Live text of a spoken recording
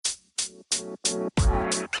All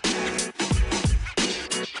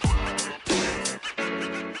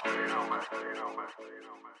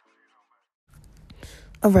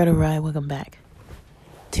right. Welcome back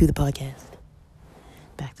to the podcast.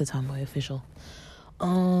 Back to Tomboy Official.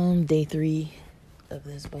 Day 3 of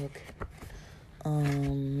this book.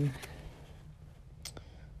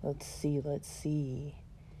 Let's see.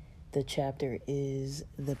 The chapter is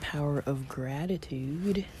The Power of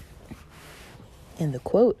Gratitude. And the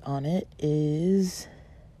quote on it is,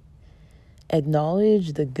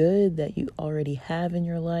 acknowledge the good that you already have in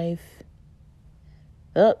your life.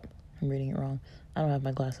 I'm reading it wrong. I don't have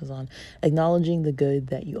my glasses on. Acknowledging the good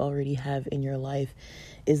that you already have in your life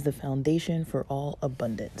is the foundation for all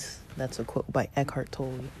abundance. That's a quote by Eckhart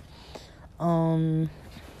Tolle.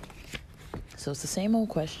 So it's the same old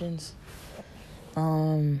questions.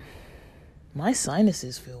 My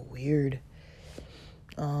sinuses feel weird.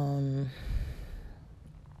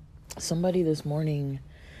 Somebody this morning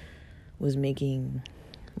was making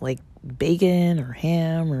like bacon or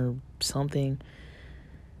ham or something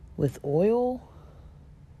with oil.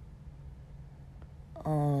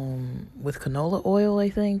 With canola oil, I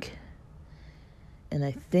think. And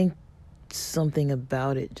I think something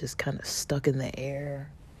about it just kind of stuck in the air.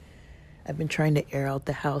 I've been trying to air out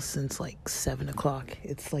the house since like 7 o'clock.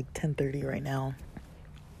 It's like 10:30 right now.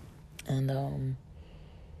 And,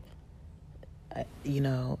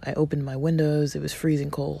 I opened my windows. It was freezing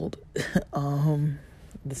cold. The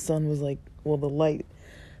sun was like,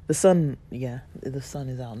 the sun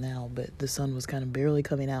is out now, but the sun was kind of barely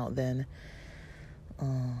coming out then.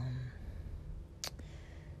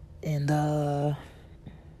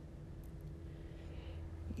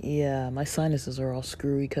 My sinuses are all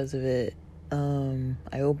screwy because of it.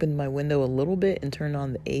 I opened my window a little bit and turned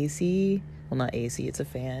on the AC. Well, not AC, it's a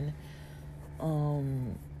fan.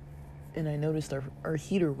 And I noticed our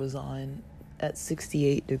heater was on at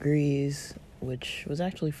 68 degrees, which was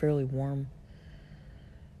actually fairly warm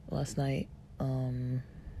last night. And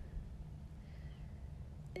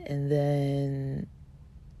then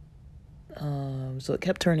so it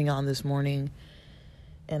kept turning on this morning,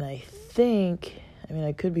 and I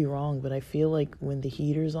could be wrong, but I feel like when the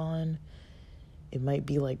heater's on, it might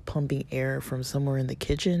be like pumping air from somewhere in the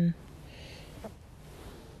kitchen.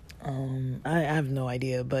 I have no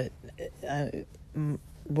idea, but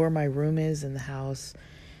where my room is in the house,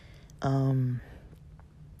 the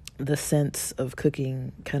scents of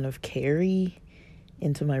cooking kind of carry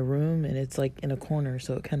into my room, and it's like in a corner,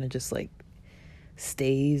 so it kind of just like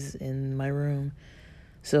stays in my room.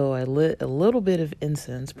 So I lit a little bit of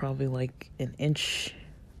incense, probably like an inch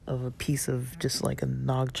of a piece of just like a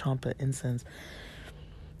Nag Champa incense,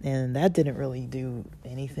 and that didn't really do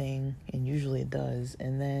anything, and usually it does.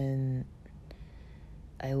 And then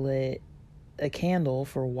I lit a candle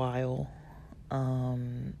for a while.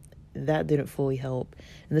 That didn't fully help,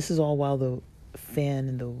 and this is all while the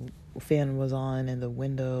fan was on and the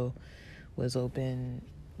window was open,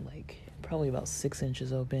 like probably about 6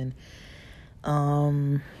 inches open.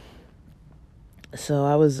 So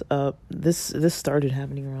I was up. This started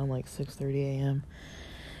happening around like 6:30 a.m.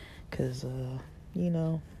 because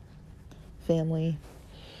family,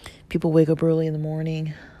 people wake up early in the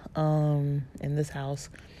morning in this house.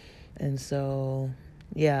 And so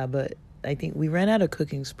but I think we ran out of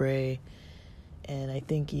cooking spray, and I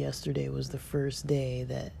think yesterday was the first day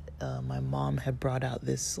that my mom had brought out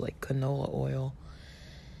this like canola oil.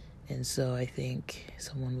 And so I think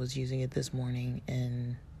someone was using it this morning,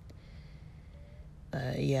 and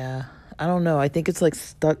I don't know. I think it's like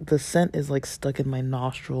stuck. The scent is like stuck in my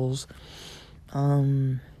nostrils.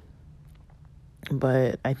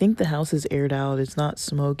 But I think the house is aired out. It's not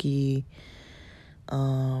smoky.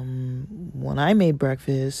 When I made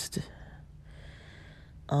breakfast,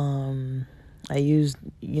 I used,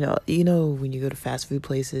 when you go to fast food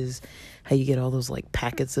places, how you get all those like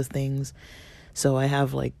packets of things. So I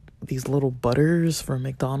have like these little butters from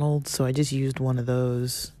McDonald's. So I just used one of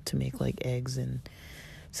those to make like eggs and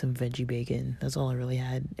some veggie bacon. That's all I really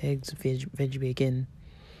had. Eggs, veggie bacon,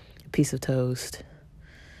 a piece of toast,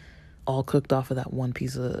 all cooked off of that one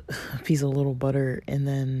piece of little butter. And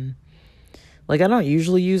then like I don't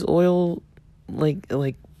usually use oil, like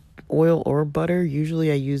oil or butter.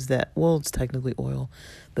 Usually I use that. Well, it's technically oil,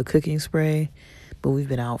 the cooking spray, but we've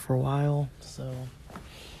been out for a while, so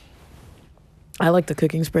I like the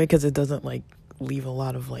cooking spray because it doesn't like leave a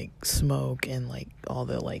lot of like smoke and like all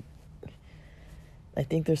the like. I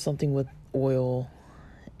think there's something with oil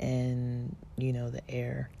and the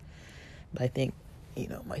air, but I think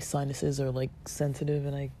my sinuses are like sensitive,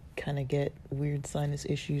 and I kind of get weird sinus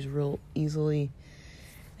issues real easily,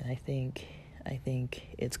 and I think I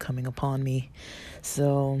think it's coming upon me.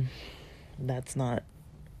 So that's not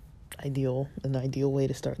an ideal way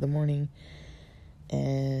to start the morning.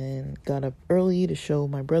 And got up early to show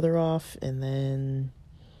my brother off, and then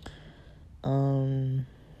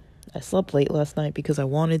I slept late last night because I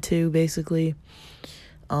wanted to, basically.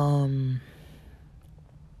 I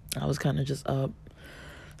was kind of just up.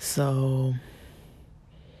 So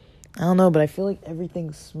I don't know, but I feel like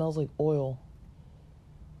everything smells like oil.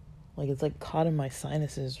 Like it's like caught in my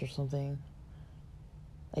sinuses or something.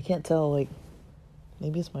 I can't tell, like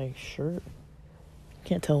maybe it's my shirt.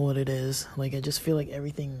 Can't tell what it is. Like I just feel like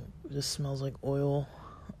everything just smells like oil.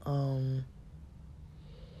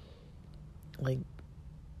 Like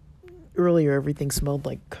earlier everything smelled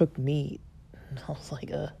like cooked meat. I was like,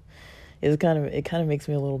 it kind of makes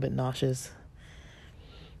me a little bit nauseous.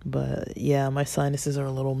 But yeah, my sinuses are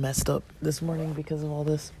a little messed up this morning because of all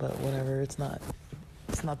this, but whatever, it's not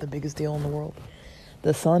the biggest deal in the world.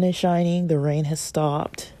 The sun is shining, the rain has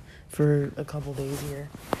stopped for a couple days here.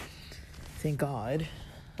 Thank God.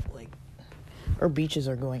 Like our beaches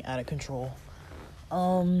are going out of control.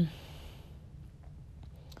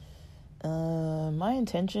 My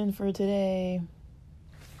intention for today,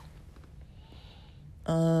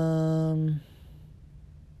 I'm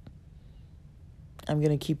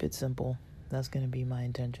gonna keep it simple. That's gonna be my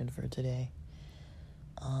intention for today.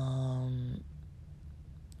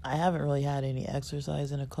 I haven't really had any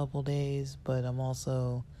exercise in a couple days, but I'm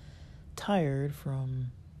also tired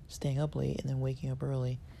from staying up late and then waking up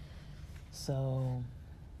early. So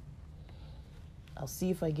I'll see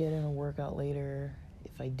if I get in a workout later.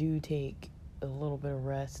 If I do take a little bit of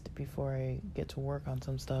rest before I get to work on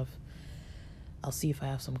some stuff, I'll see if I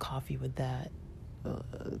have some coffee with that.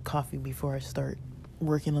 Coffee before I start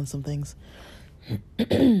working on some things.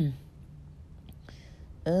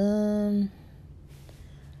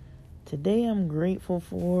 Today I'm grateful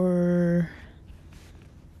for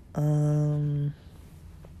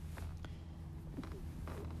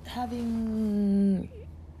having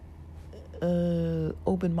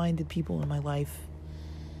open-minded people in my life.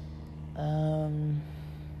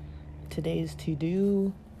 Today's to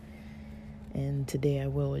do, and today I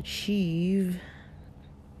will achieve.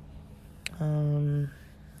 I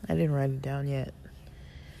didn't write it down yet.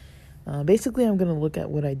 Basically, I'm going to look at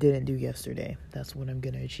what I didn't do yesterday. That's what I'm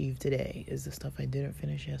going to achieve today, is the stuff I didn't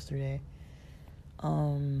finish yesterday.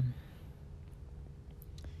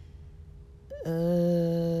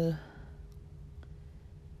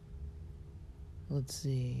 Let's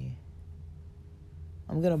see.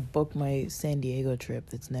 I'm going to book my San Diego trip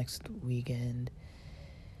that's next weekend.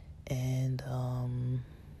 And,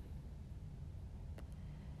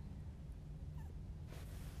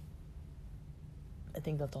 I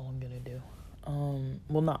think that's all I'm going to do.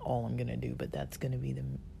 Well, not all I'm going to do, but that's going to be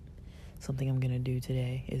something I'm going to do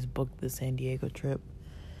today is book the San Diego trip.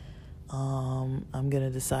 I'm going to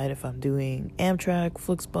decide if I'm doing Amtrak,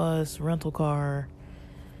 Flixbus, rental car.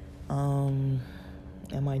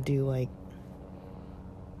 I might do like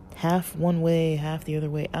half one way, half the other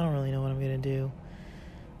way. I don't really know what I'm going to do.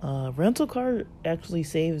 Rental car actually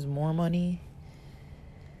saves more money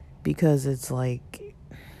because it's like,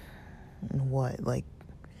 like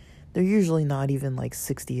they're usually not even like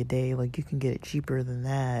 $60 a day. Like you can get it cheaper than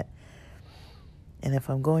that. And if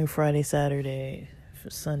I'm going Friday, Saturday, for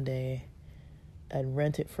Sunday, I'd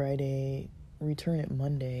rent it Friday, return it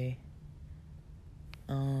Monday.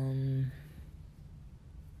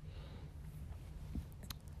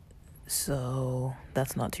 So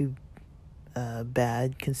that's not too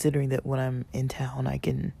bad, considering that when I'm in town, I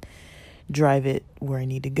can drive it where I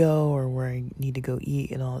need to go or where I need to go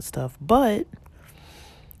eat and all that stuff. But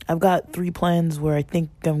I've got 3 plans where I think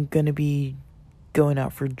I'm going to be going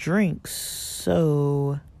out for drinks.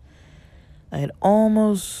 So I'd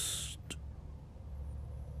almost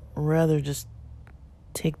rather just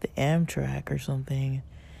take the Amtrak or something.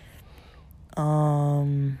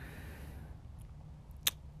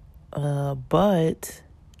 But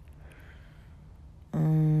I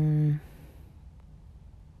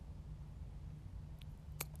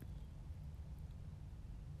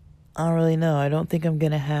don't really know. I don't think I'm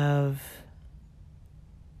gonna have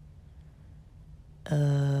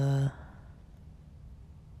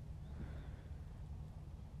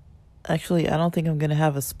actually, I don't think I'm gonna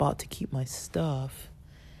have a spot to keep my stuff.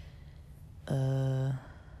 I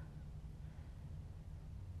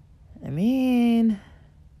mean,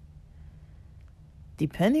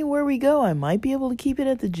 depending where we go, I might be able to keep it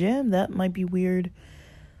at the gym. That might be weird,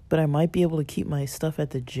 but I might be able to keep my stuff at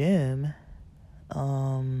the gym.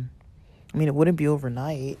 I mean, it wouldn't be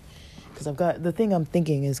overnight, because the thing I'm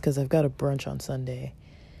thinking is, because I've got a brunch on Sunday,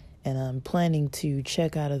 And I'm planning to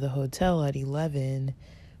check out of the hotel at 11.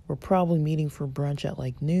 We're probably meeting for brunch at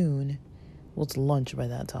like noon. Well, it's lunch by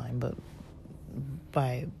that time, but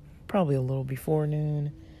by probably a little before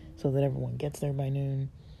noon so that everyone gets there by noon.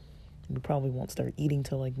 We probably won't start eating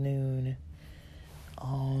till like noon.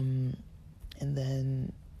 And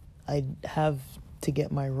then I have to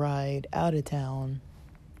get my ride out of town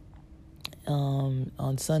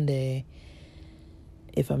on Sunday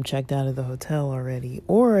if I'm checked out of the hotel already.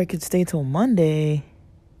 Or I could stay till Monday.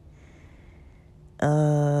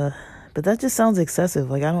 But that just sounds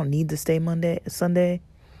excessive. Like, I don't need to stay Sunday.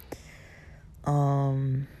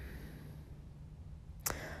 I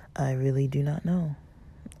really do not know.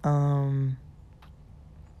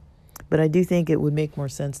 But I do think it would make more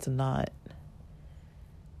sense to not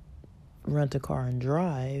rent a car and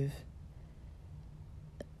drive.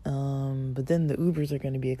 But then the Ubers are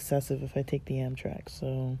going to be excessive if I take the Amtrak.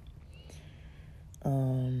 So,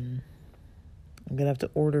 I'm going to have to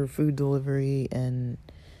order food delivery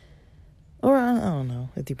or I don't know.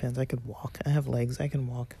 It depends. I could walk. I have legs. I can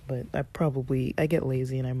walk. But I get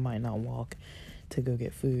lazy and I might not walk to go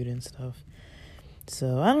get food and stuff.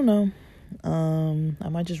 So, I don't know. I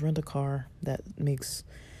might just rent a car. That makes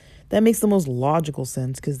the most logical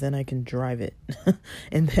sense, because then I can drive it.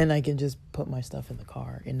 And then I can just put my stuff in the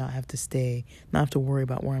car and not have to worry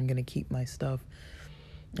about where I'm going to keep my stuff.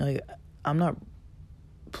 Like, I'm not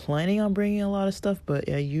planning on bringing a lot of stuff, but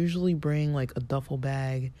I usually bring like a duffel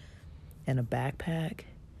bag and a backpack.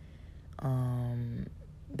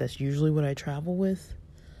 That's usually what I travel with.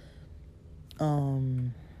 But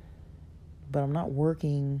I'm not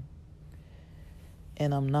working,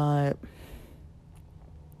 and I'm not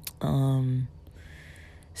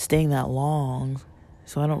staying that long,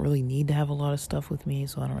 so I don't really need to have a lot of stuff with me,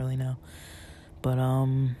 so I don't really know. But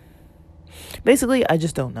basically I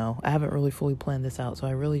just don't know. I haven't really fully planned this out, so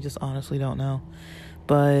I really just honestly don't know.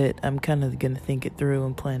 But I'm kind of gonna think it through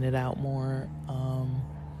and plan it out more.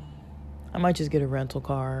 I might just get a rental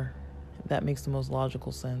car. That makes the most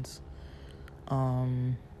logical sense.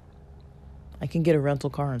 I can get a rental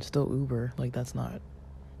car and still Uber. Like, that's not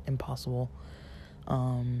impossible.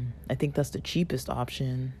 I think that's the cheapest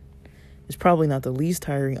option. It's probably not the least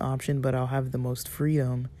tiring option, but I'll have the most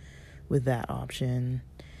freedom with that option.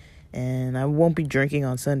 And I won't be drinking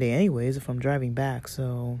on Sunday anyways if I'm driving back.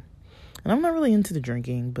 So, and I'm not really into the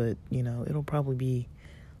drinking, but it'll probably be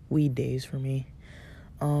weed days for me.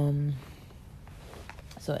 So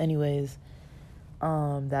anyways,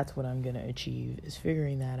 that's what I'm gonna achieve, is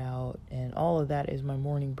figuring that out. And all of that is my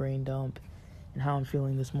morning brain dump and how I'm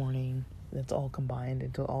feeling this morning. That's all combined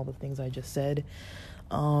into all the things I just said.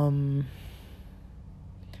 But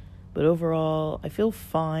overall, I feel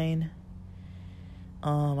fine.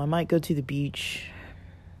 I might go to the beach.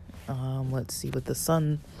 Let's see what the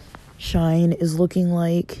sunshine is looking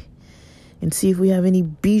like, and see if we have any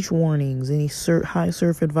beach warnings, any high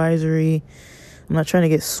surf advisory. I'm not trying to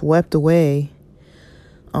get swept away.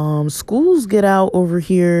 Schools get out over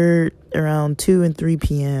here around 2 and 3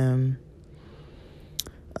 p.m.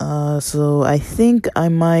 So I think I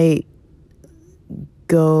might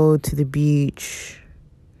go to the beach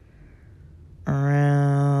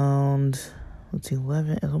around,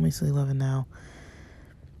 11. It's almost 11 now.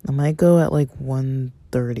 I might go at like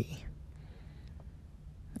 1:30.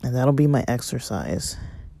 And that'll be my exercise.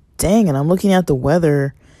 Dang, and I'm looking at the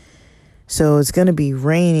weather. So it's going to be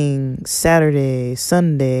raining Saturday,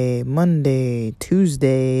 Sunday, Monday,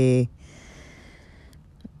 Tuesday.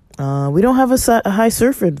 We don't have a high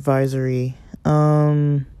surf advisory.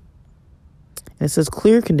 And it says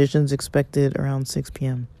clear conditions expected around 6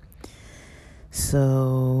 p.m.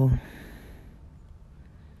 So,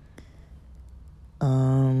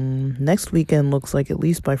 next weekend looks like, at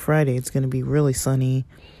least by Friday, it's going to be really sunny,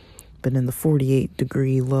 but in the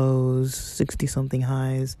 48-degree lows, 60-something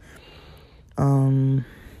highs. But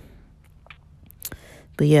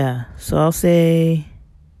yeah, so I'll say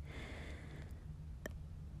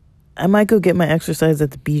I might go get my exercise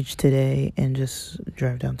at the beach today and just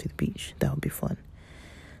drive down to the beach. That would be fun.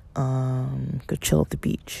 Go chill at the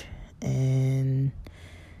beach. And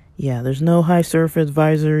yeah, there's no high surf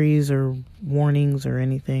advisories or warnings or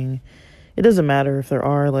anything. It doesn't matter if there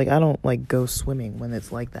are. Like, I don't like go swimming when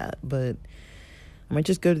it's like that, but I might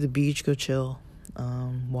just go to the beach, go chill,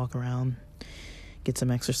 walk around, get some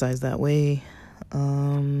exercise that way,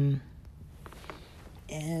 and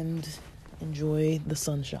enjoy the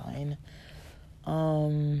sunshine. But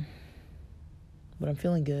I'm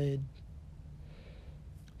feeling good.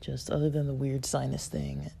 Just other than the weird sinus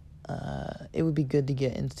thing, it would be good to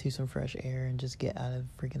get into some fresh air and just get out of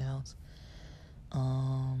the freaking house.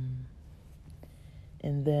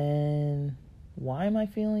 And then, why am I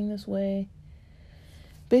feeling this way?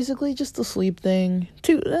 Basically, just the sleep thing.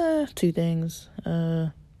 Two things.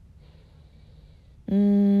 A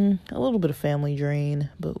little bit of family drain,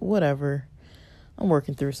 but whatever. I'm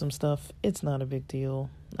working through some stuff. It's not a big deal.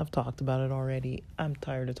 I've talked about it already. I'm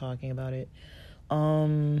tired of talking about it.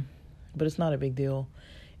 But it's not a big deal.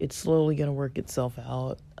 It's slowly going to work itself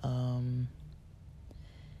out. I'm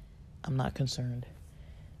not concerned.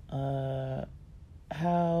 How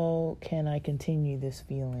can I continue this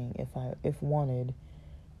feeling if wanted,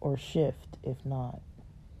 or shift if not?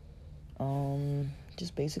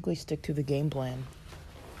 Just basically stick to the game plan.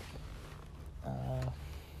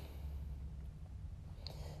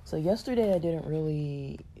 So yesterday I didn't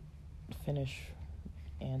really finish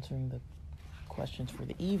answering the questions for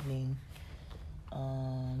the evening.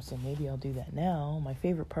 So maybe I'll do that now. My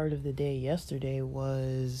favorite part of the day yesterday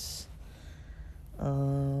was I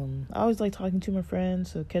always like talking to my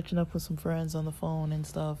friends, so catching up with some friends on the phone and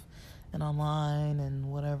stuff, and online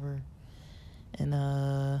and whatever. And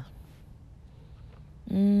I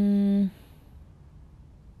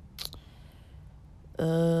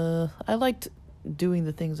liked doing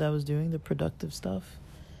the things I was doing, the productive stuff.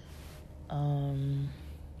 5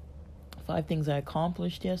 things I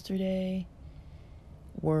accomplished yesterday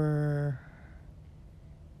were,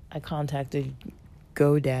 I contacted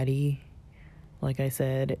GoDaddy, like I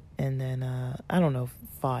said, and then I don't know,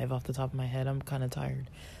 5 off the top of my head. I'm kind of tired,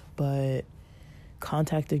 but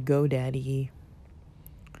contacted GoDaddy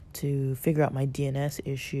to figure out my DNS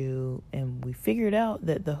issue, and we figured out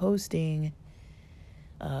that the hosting,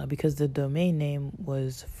 because the domain name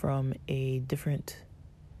was from a different,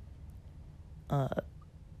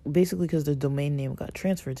 basically because the domain name got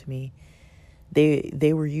transferred to me,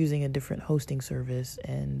 they were using a different hosting service,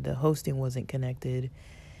 and the hosting wasn't connected,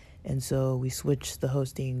 and so we switched the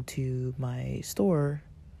hosting to my store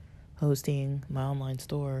hosting, my online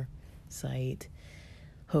store site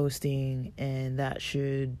hosting, and that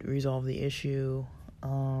should resolve the issue.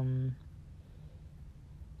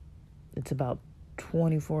 It's about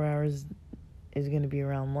 24 hours is going to be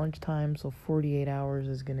around lunchtime, so 48 hours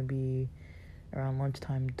is going to be around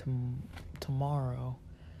lunchtime tomorrow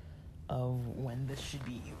of when this should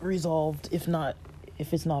be resolved, if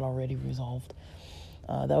it's not already resolved.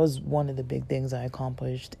 That was one of the big things I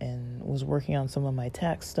accomplished, and was working on some of my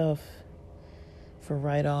tax stuff for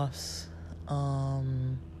write-offs.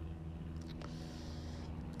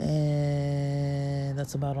 And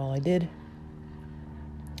that's about all I did.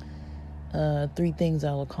 3 things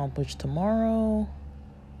I'll accomplish tomorrow.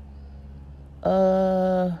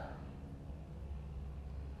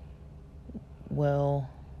 Well,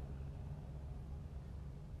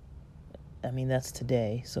 I mean, that's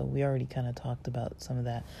today, so we already kind of talked about some of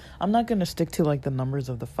that. I'm not going to stick to, like, the numbers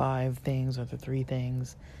of the 5 things or the 3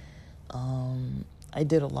 things. I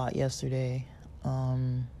did a lot yesterday.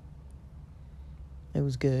 It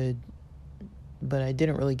was good, but I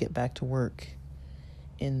didn't really get back to work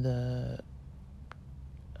in the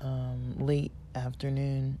late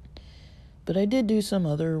afternoon. But I did do some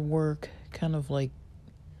other work, kind of like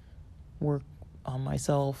work on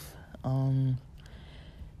myself.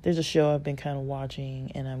 There's a show I've been kind of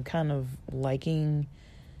watching, and I'm kind of liking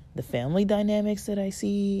the family dynamics that I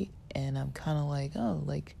see, and I'm kind of like, oh,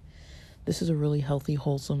 like, this is a really healthy,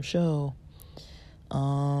 wholesome show.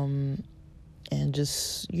 And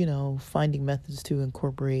just, finding methods to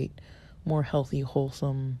incorporate more healthy,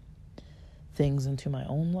 wholesome things into my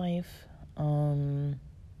own life. And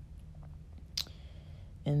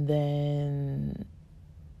then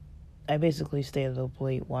I basically stayed up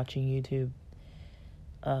late watching YouTube.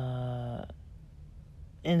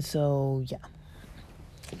 And so, yeah.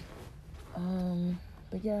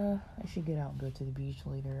 But yeah, I should get out and go to the beach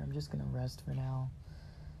later. I'm just gonna rest for now.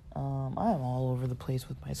 I am all over the place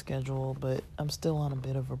with my schedule, but I'm still on a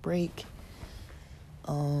bit of a break.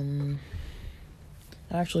 I'm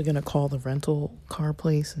actually gonna call the rental car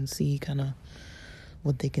place and see kind of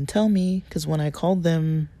what they can tell me, because when I called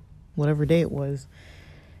them, whatever day it was,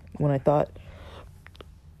 when I thought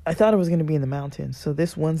it was gonna be in the mountains. So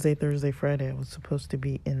this Wednesday, Thursday, Friday, I was supposed to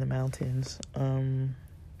be in the mountains,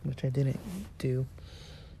 which I didn't do.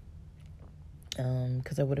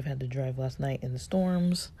 Because I would have had to drive last night in the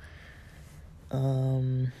storms, which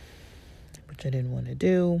I didn't want to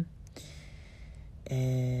do.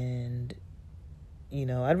 And,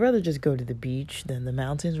 I'd rather just go to the beach than the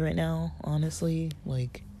mountains right now, honestly.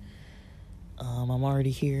 Like, I'm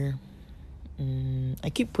already here. I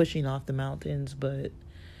keep pushing off the mountains, but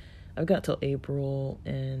I've got till April,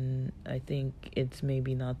 and I think it's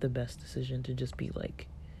maybe not the best decision to just be, like,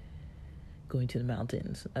 going to the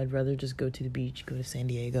mountains. I'd rather just go to the beach, go to San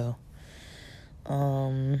Diego.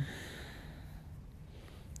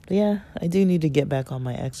 Yeah, I do need to get back on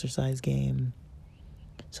my exercise game.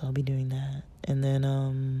 So I'll be doing that. And then,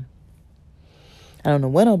 I don't know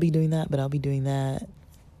when I'll be doing that, but I'll be doing that.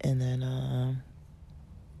 And then,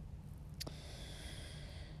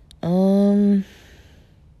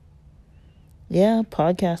 yeah,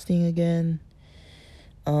 podcasting again.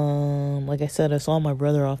 Like I said, I saw my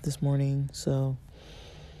brother off this morning, so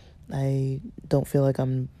I don't feel like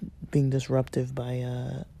I'm being disruptive by,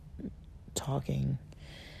 talking.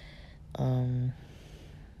 And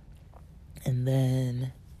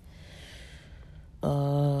then,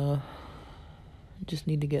 just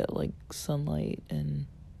need to get, like, sunlight and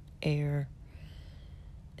air.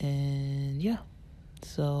 And, yeah.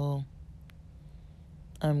 So,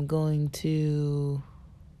 I'm going to,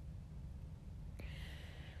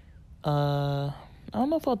 I don't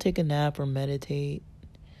know if I'll take a nap or meditate.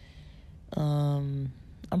 I'm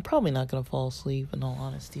probably not going to fall asleep, in all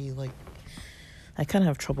honesty. Like, I kind of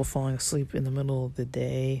have trouble falling asleep in the middle of the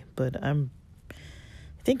day, but I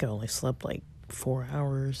think I only slept like 4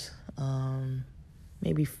 hours.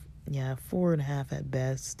 Maybe, 4.5 at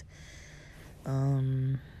best.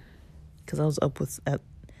 Because I was up at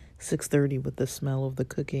 6:30 with the smell of the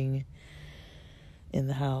cooking in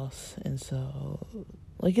the house. And so,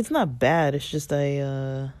 like, it's not bad. It's just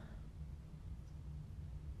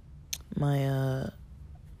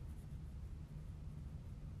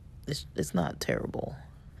it's not terrible.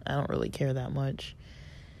 I don't really care that much.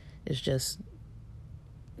 It's just,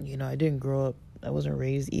 I didn't grow up, I wasn't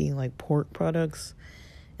raised eating, like, pork products,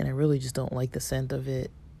 and I really just don't like the scent of it.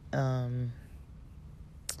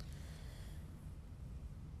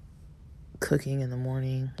 Cooking in the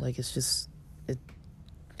morning, like, I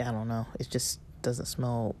don't know, it just doesn't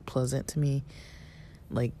smell pleasant to me.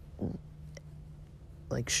 Like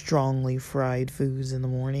strongly fried foods in the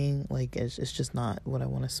morning, like, it's just not what I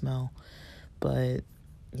want to smell. But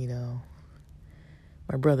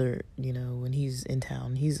my brother, when he's in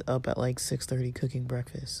town, he's up at like 6:30 cooking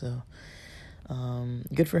breakfast. So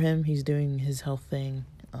good for him. He's doing his health thing.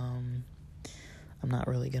 I'm not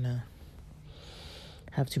really gonna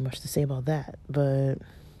have too much to say about that, but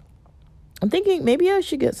I'm thinking maybe I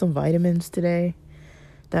should get some vitamins today.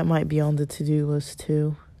 That might be on the to-do list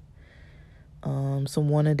too. Some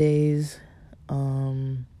one-a-days.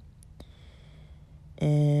 And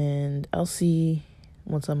I'll see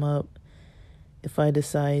once I'm up if I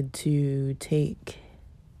decide to take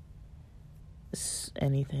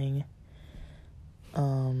anything.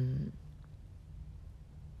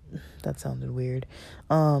 That sounded weird.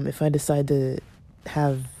 If I decide to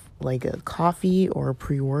have like a coffee or a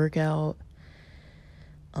pre-workout.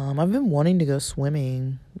 I've been wanting to go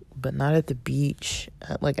swimming, but not at the beach,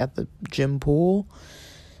 at the gym pool.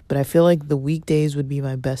 But I feel like the weekdays would be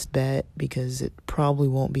my best bet because it probably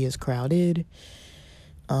won't be as crowded.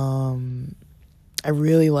 I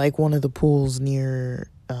really like one of the pools near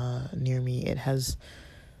me. I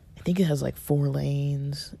think it has like 4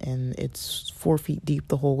 lanes, and it's 4 feet deep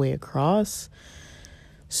the whole way across.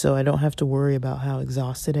 So I don't have to worry about how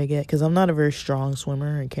exhausted I get, because I'm not a very strong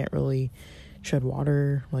swimmer. I can't really tread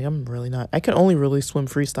water. Like, I'm really not. I can only really swim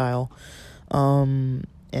freestyle.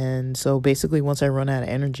 And so basically once I run out of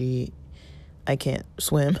energy, I can't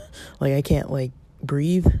swim. Like, I can't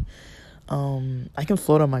breathe. I can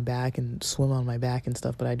float on my back and swim on my back and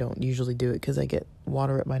stuff, but I don't usually do it because I get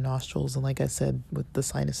water at my nostrils, and like I said, with the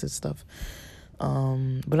sinuses stuff.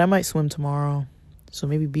 But I might swim tomorrow. So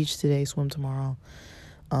maybe beach today, swim tomorrow.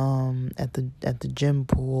 At the gym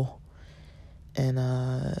pool. And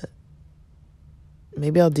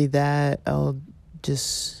maybe I'll do that. I'll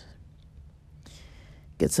just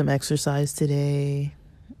get some exercise today.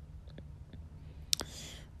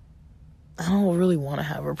 I don't really want to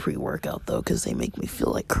have a pre-workout though, because they make me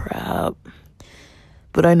feel like crap.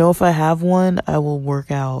 But I know if I have one, I will work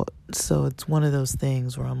out. So it's one of those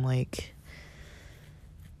things where I'm like,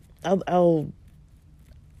 I'll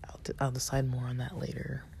decide more on that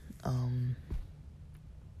later.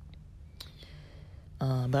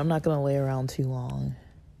 But I'm not gonna lay around too long.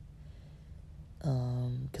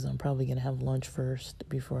 Because I'm probably gonna have lunch first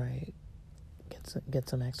before I get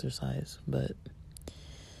some exercise. But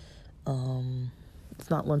it's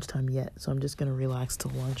not lunchtime yet, so I'm just gonna relax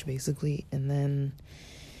till lunch basically, and then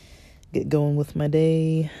get going with my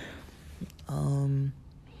day.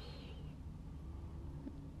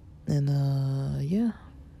 Yeah,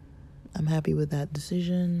 I'm happy with that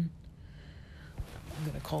decision. I'm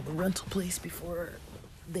gonna call the rental place before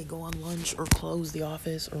they go on lunch or close the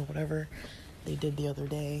office or whatever they did the other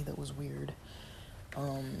day. That was weird.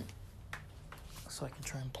 so I can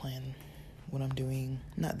try and plan what I'm doing,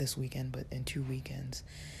 not this weekend, but in 2 weekends.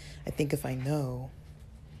 I think if I know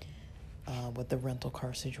what the rental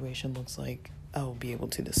car situation looks like, I'll be able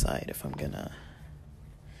to decide if I'm gonna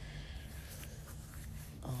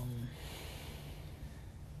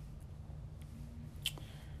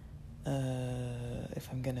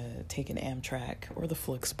take an Amtrak or the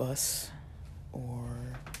Flixbus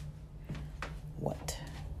or what.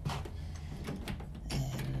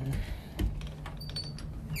 And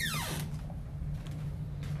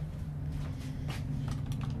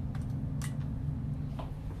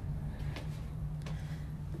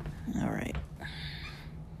all right.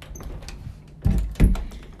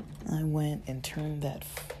 I went and turned that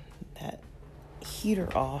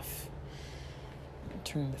heater off.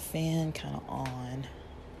 Turned the fan kind of on.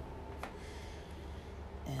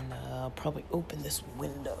 And I'll probably open this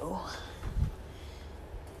window.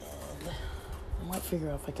 And I might figure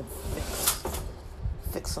out if I can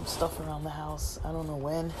fix some stuff around the house. I don't know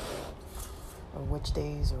when or which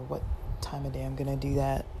days or what time of day I'm gonna do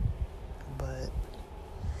that. But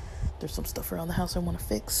there's some stuff around the house I want to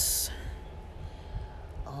fix.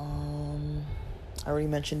 I already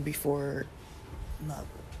mentioned before, not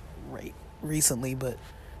right recently, but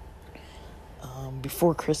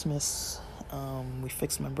before Christmas, we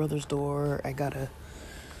fixed my brother's door. I got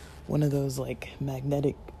one of those like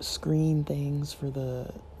magnetic screen things for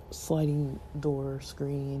the sliding door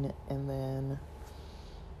screen, and then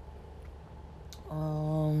I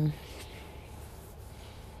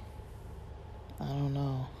don't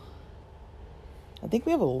know. I think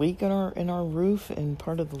we have a leak in our roof in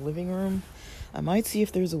part of the living room. I might see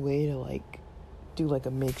if there's a way to like do like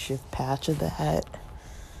a makeshift patch of that.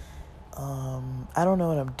 I don't know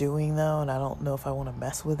what I'm doing though, and I don't know if I want to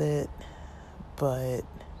mess with it. But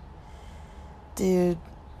dude,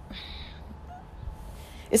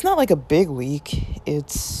 it's not like a big leak.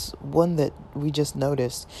 It's one that we just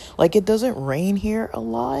noticed. Like, it doesn't rain here a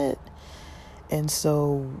lot, and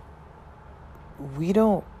so we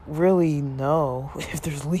don't really know if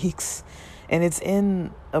there's leaks. And it's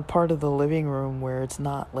in a part of the living room where it's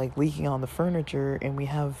not like leaking on the furniture, and we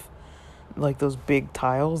have like those big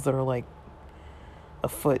tiles that are like a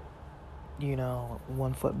foot,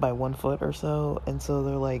 1 foot by 1 foot or so, and so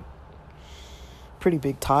they're like pretty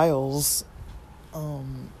big tiles.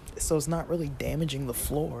 So it's not really damaging the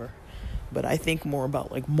floor, but I think more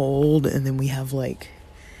about like mold. And then we have like,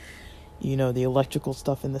 the electrical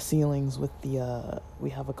stuff in the ceilings with we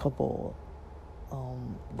have a couple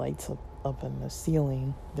lights up in the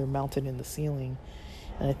ceiling. They're mounted in the ceiling,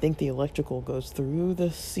 and I think the electrical goes through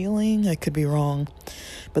the ceiling. I could be wrong,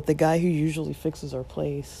 but the guy who usually fixes our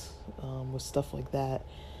place with stuff like that,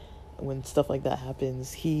 when stuff like that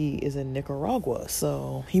happens, he is in Nicaragua,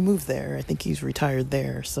 so he moved there. I think he's retired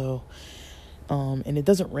there. So and it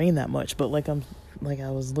doesn't rain that much, but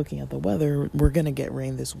I was looking at the weather, we're gonna get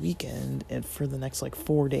rain this weekend and for the next like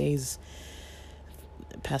 4 days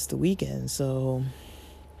past the weekend. So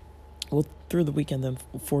through the weekend, then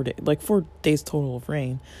 4 days, like 4 days total of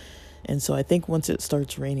rain. And so I think once it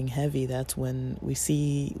starts raining heavy, that's when we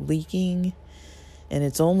see leaking. And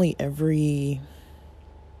it's only the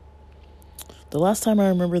last time I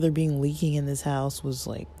remember there being leaking in this house was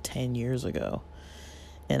like 10 years ago.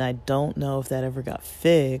 And I don't know if that ever got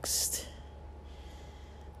fixed.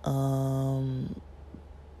 But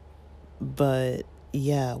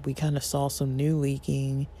yeah, we kind of saw some new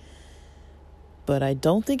leaking. But I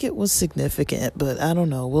don't think it was significant, but I don't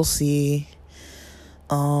know. We'll see.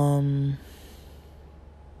 And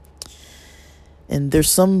there's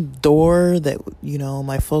some door that,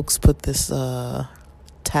 my folks put this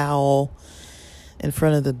towel in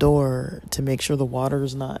front of the door to make sure the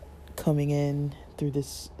water's not coming in through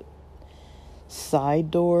this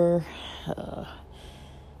side door.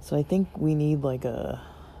 So I think we need like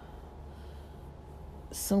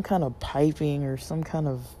some kind of piping or some kind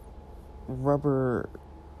of rubber,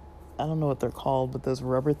 I don't know what they're called, but those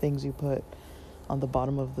rubber things you put on the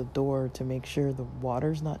bottom of the door to make sure the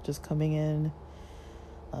water's not just coming in.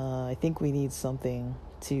 I think we need something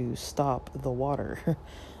to stop the water.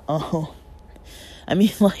 I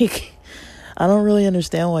mean, like, I don't really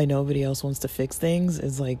understand why nobody else wants to fix things.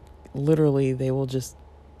 It's like, literally, they will just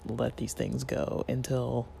let these things go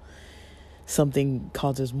until something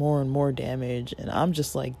causes more and more damage. And I'm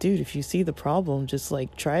just like, dude, if you see the problem, just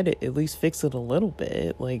like try to at least fix it a little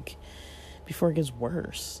bit, like before it gets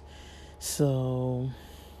worse. So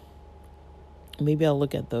maybe I'll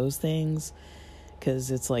look at those things,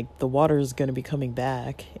 because it's like the water is going to be coming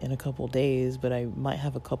back in a couple days, but I might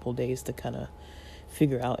have a couple days to kind of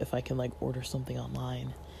figure out if I can like order something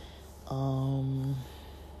online.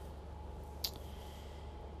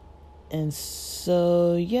 And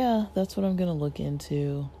so, yeah, that's what I'm going to look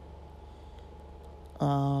into. I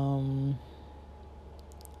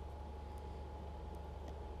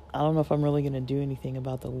don't know if I'm really going to do anything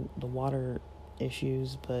about the water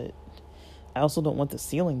issues, but I also don't want the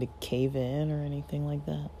ceiling to cave in or anything like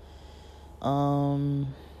that. Or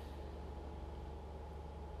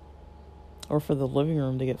for the living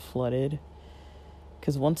room to get flooded.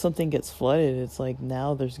 Because once something gets flooded, it's like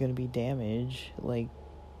now there's going to be damage. Like,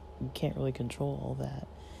 you can't really control all that.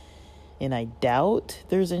 And I doubt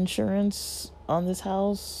there's insurance on this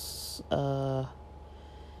house. I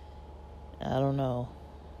don't know.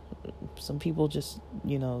 Some people just,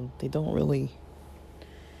 they don't really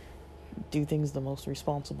do things the most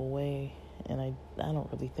responsible way. And I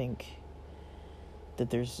don't really think that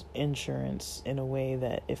there's insurance in a way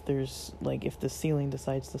that if there's, like, if the ceiling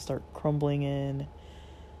decides to start crumbling in,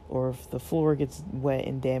 or if the floor gets wet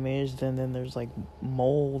and damaged, and then there's, like,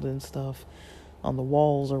 mold and stuff on the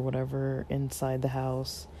walls or whatever inside the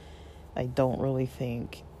house, I don't really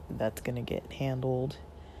think that's going to get handled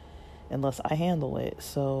unless I handle it.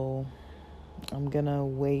 So I'm going to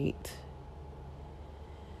wait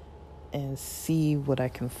and see what I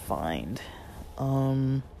can find.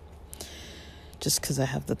 Just because I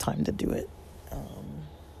have the time to do it.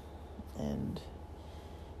 And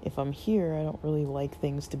if I'm here, I don't really like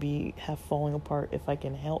things to be falling apart if I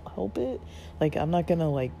can help it. Like, I'm not gonna,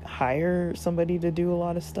 like, hire somebody to do a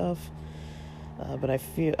lot of stuff. But I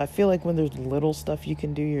feel like when there's little stuff you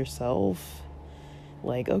can do yourself,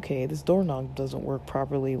 like, okay, this doorknob doesn't work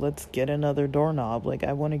properly, let's get another doorknob. Like,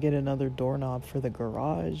 I want to get another doorknob for the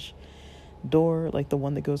garage door, like the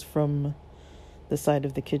one that goes from the side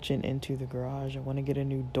of the kitchen into the garage. I want to get a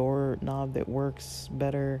new doorknob that works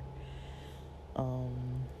better. I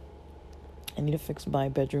need to fix my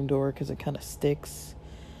bedroom door because it kind of sticks.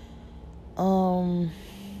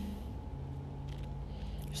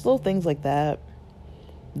 Just little things like that,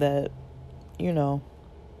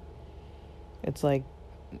 it's like,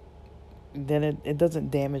 then it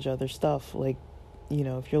doesn't damage other stuff. Like,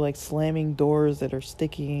 if you're, like, slamming doors that are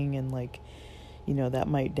sticking and, like, that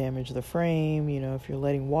might damage the frame. If you're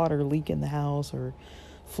letting water leak in the house or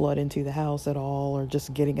flood into the house at all, or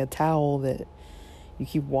just getting a towel that you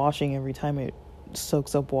keep washing every time it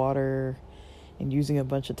soaks up water, and using a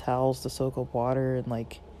bunch of towels to soak up water, and,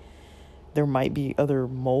 like, there might be other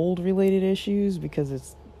mold related issues because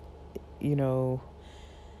it's,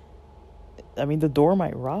 I mean, the door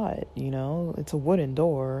might rot, it's a wooden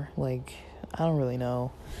door. Like, I don't really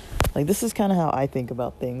know. Like, this is kind of how I think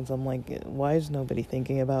about things. I'm like, why is nobody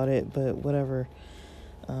thinking about it? But whatever.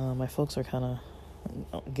 My folks are kind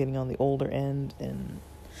of getting on the older end, and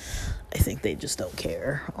I think they just don't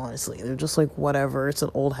care, honestly. They're just like, whatever, it's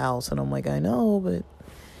an old house. And I'm like, I know, but,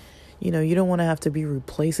 you don't want to have to be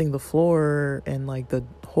replacing the floor and, like, the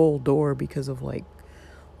whole door because of, like,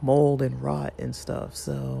 mold and rot and stuff.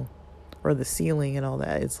 So, or the ceiling and all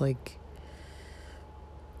that. It's like,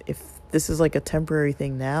 if this is like a temporary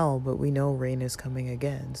thing now, but we know rain is coming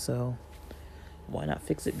again, so why not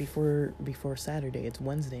fix it before Saturday? It's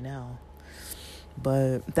Wednesday now.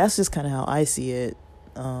 But that's just kind of how I see it.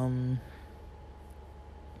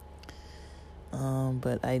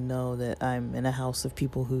 But I know that I'm in a house of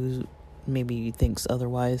people who maybe thinks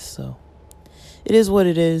otherwise, so it is what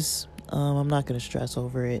it is. I'm not going to stress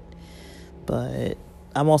over it, but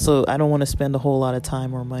I don't want to spend a whole lot of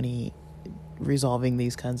time or money resolving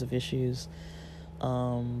these kinds of issues.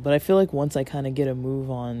 But I feel like once I kind of get a move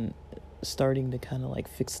on starting to kind of, like,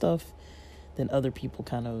 fix stuff, then other people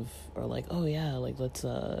kind of are like, oh yeah, like, let's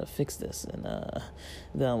fix this, and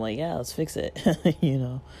then I'm like, yeah, let's fix it.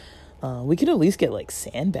 We could at least get, like,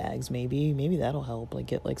 sandbags. Maybe that'll help, like,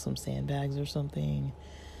 get, like, some sandbags or something.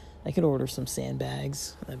 I could order some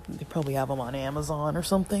sandbags. They probably have them on Amazon or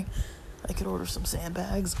something. I could order some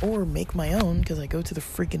sandbags or make my own because I go to the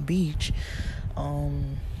freaking beach.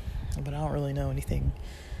 But I don't really know anything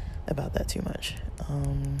about that too much.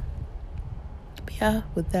 But yeah,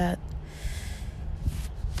 with that,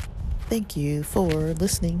 thank you for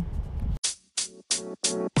listening.